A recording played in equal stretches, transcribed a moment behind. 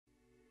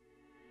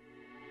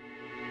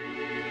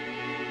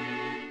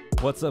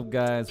What's up,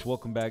 guys?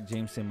 Welcome back.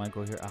 James St.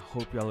 Michael here. I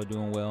hope y'all are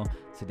doing well.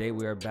 Today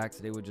we are back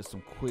with just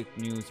some quick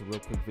news, a real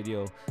quick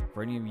video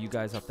for any of you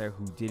guys out there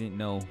who didn't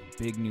know.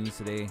 Big news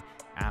today.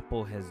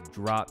 Apple has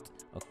dropped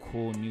a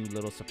cool new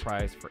little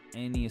surprise for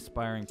any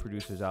aspiring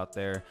producers out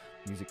there,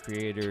 music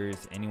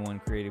creators, anyone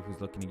creative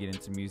who's looking to get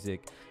into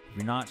music. If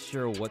you're not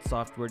sure what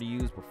software to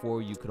use,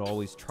 before you could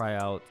always try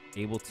out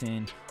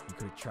Ableton, you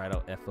could have tried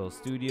out FL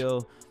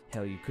Studio,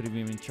 hell, you could have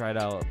even tried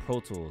out Pro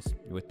Tools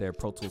with their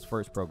Pro Tools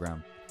First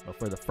program. But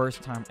for the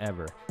first time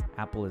ever,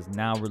 Apple is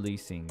now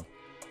releasing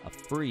a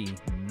free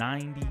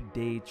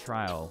 90-day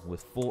trial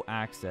with full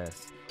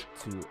access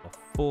to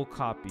a full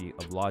copy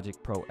of Logic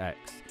Pro X.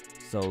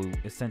 So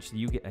essentially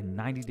you get a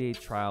 90-day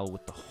trial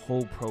with the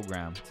whole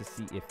program to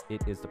see if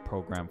it is the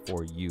program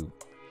for you.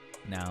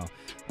 Now,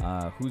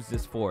 who's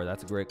this for?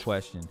 That's a great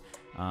question.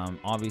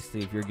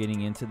 Obviously, if you're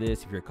getting into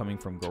this, if you're coming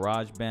from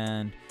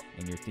GarageBand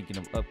and you're thinking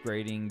of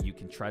upgrading, you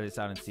can try this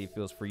out and see if it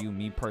feels for you.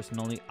 Me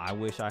personally, I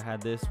wish I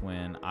had this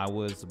when I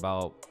was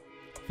about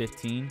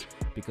 15,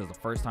 because the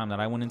first time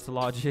that I went into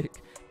Logic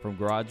from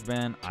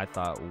GarageBand, I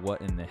thought,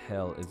 what in the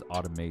hell is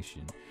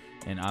automation?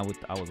 And I was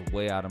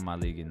way out of my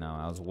league now.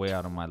 I was way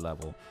out of my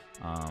level.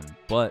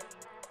 But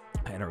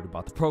I had already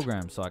bought the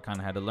program, so I kind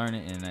of had to learn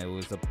it, and it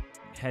was a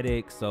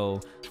headache. So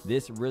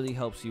this really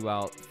helps you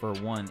out. For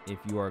one, if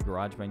you are a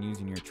GarageBand user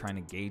and you're trying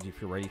to gauge if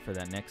you're ready for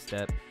that next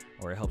step,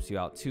 or it helps you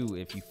out too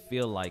if you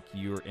feel like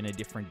you're in a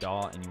different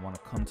DAW and you want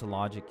to come to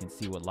Logic and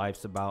see what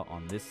life's about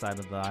on this side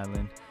of the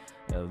island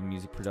of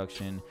music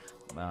production.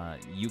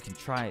 You can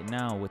try it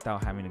now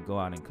without having to go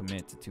out and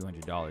commit to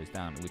 $200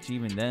 down, which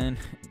even then,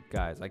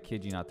 guys, I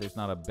kid you not, there's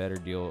not a better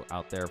deal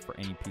out there for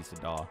any piece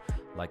of DAW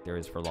like there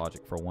is for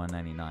Logic for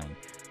 $199.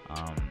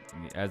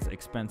 As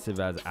expensive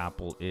as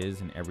Apple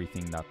is and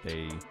everything that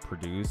they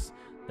produce,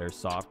 their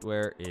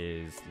software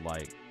is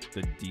like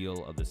the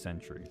deal of the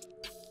century.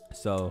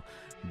 So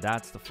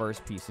that's the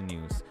first piece of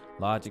news.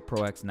 Logic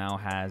Pro X now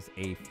has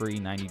a free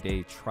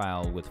 90-day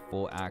trial with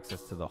full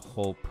access to the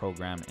whole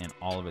program and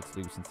all of its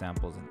loops and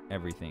samples and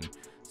everything.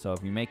 So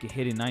if you make a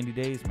hit in 90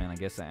 days, man, I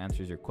guess that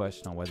answers your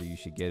question on whether you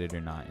should get it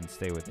or not and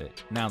stay with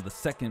it. Now, the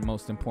second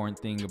most important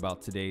thing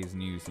about today's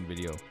news and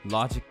video,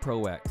 Logic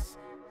Pro X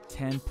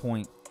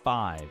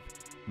 10.5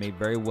 may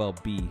very well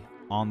be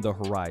on the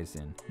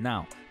horizon.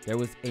 Now, there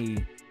was a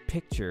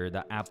picture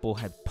that Apple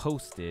had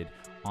posted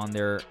on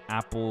their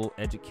Apple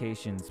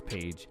Education's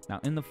page.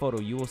 Now, in the photo,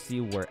 you will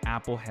see where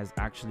Apple has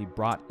actually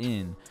brought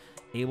in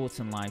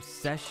Ableton Live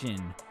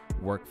session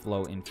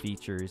workflow and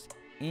features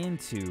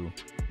into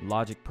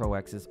Logic Pro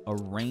X's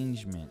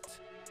arrangement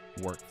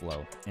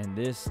workflow, and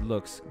this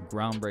looks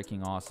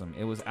groundbreaking awesome.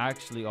 It was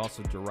actually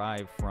also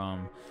derived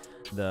from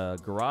the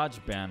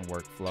GarageBand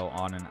workflow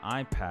on an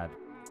iPad,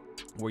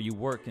 where you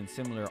work in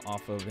similar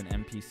off of an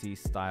MPC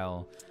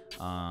style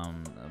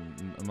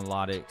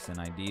melodics and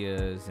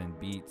ideas and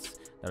beats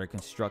that are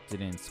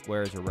constructed in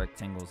squares or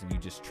rectangles, and you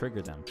just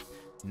trigger them.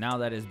 Now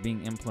that is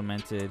being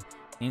implemented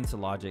into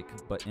Logic,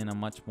 but in a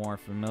much more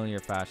familiar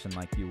fashion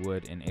like you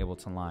would in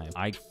Ableton Live.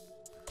 I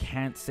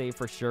can't say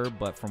for sure,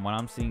 but from what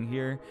I'm seeing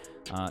here,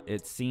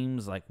 it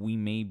seems like we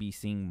may be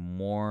seeing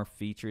more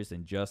features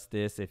than just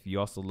this. If you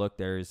also look,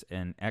 there's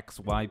an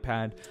XY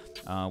pad,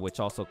 which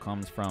also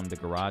comes from the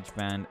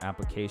GarageBand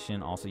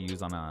application, also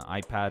used on an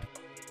iPad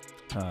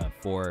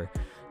for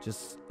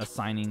just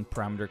assigning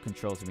parameter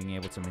controls and being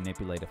able to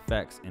manipulate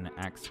effects in an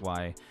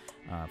XY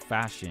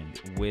fashion.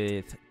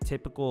 With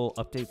typical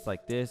updates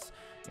like this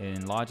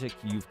in Logic,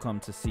 you've come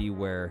to see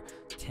where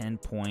 10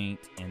 point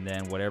and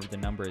then whatever the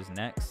number is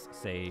next,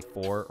 say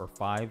 4 or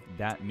 5,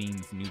 that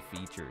means new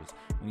features.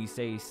 When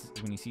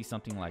you see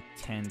something like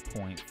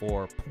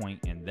 10.4 point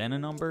and then a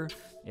number,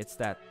 it's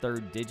that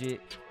third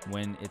digit.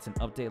 When it's an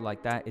update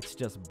like that, it's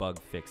just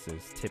bug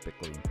fixes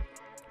typically.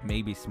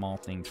 Maybe small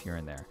things here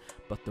and there,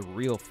 but the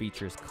real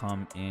features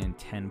come in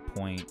 10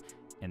 point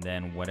and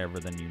then whatever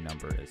the new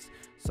number is.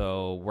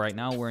 So right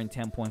now we're in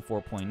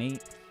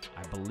 10.4.8.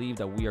 I believe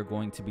that we are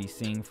going to be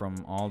seeing, from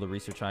all the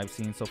research I've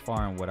seen so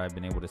far and what I've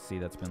been able to see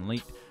that's been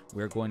leaked,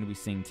 we're going to be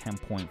seeing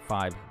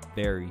 10.5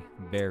 very,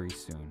 very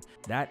soon.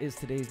 That is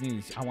today's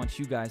news. I want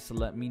you guys to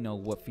let me know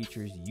what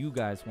features you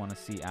guys want to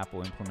see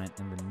Apple implement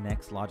in the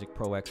next Logic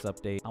Pro X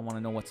update. I want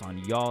to know what's on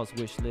y'all's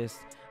wish list.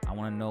 I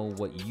want to know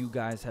what you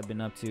guys have been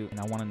up to, and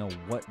I want to know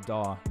what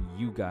DAW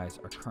you guys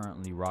are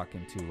currently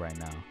rocking to right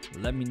now.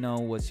 Let me know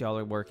what y'all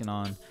are working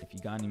on. If you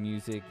got any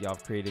music y'all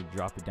have created,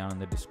 drop it down in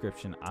the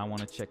description. I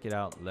want to check it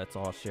out. Let's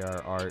all share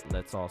our art.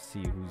 Let's all see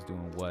who's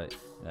doing what.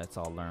 Let's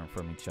all learn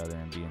from each other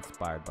and be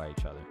inspired by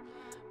each other.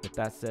 With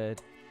that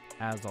said,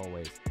 as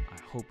always, I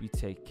hope you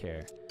take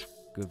care.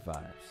 Good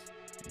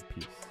vibes and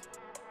peace.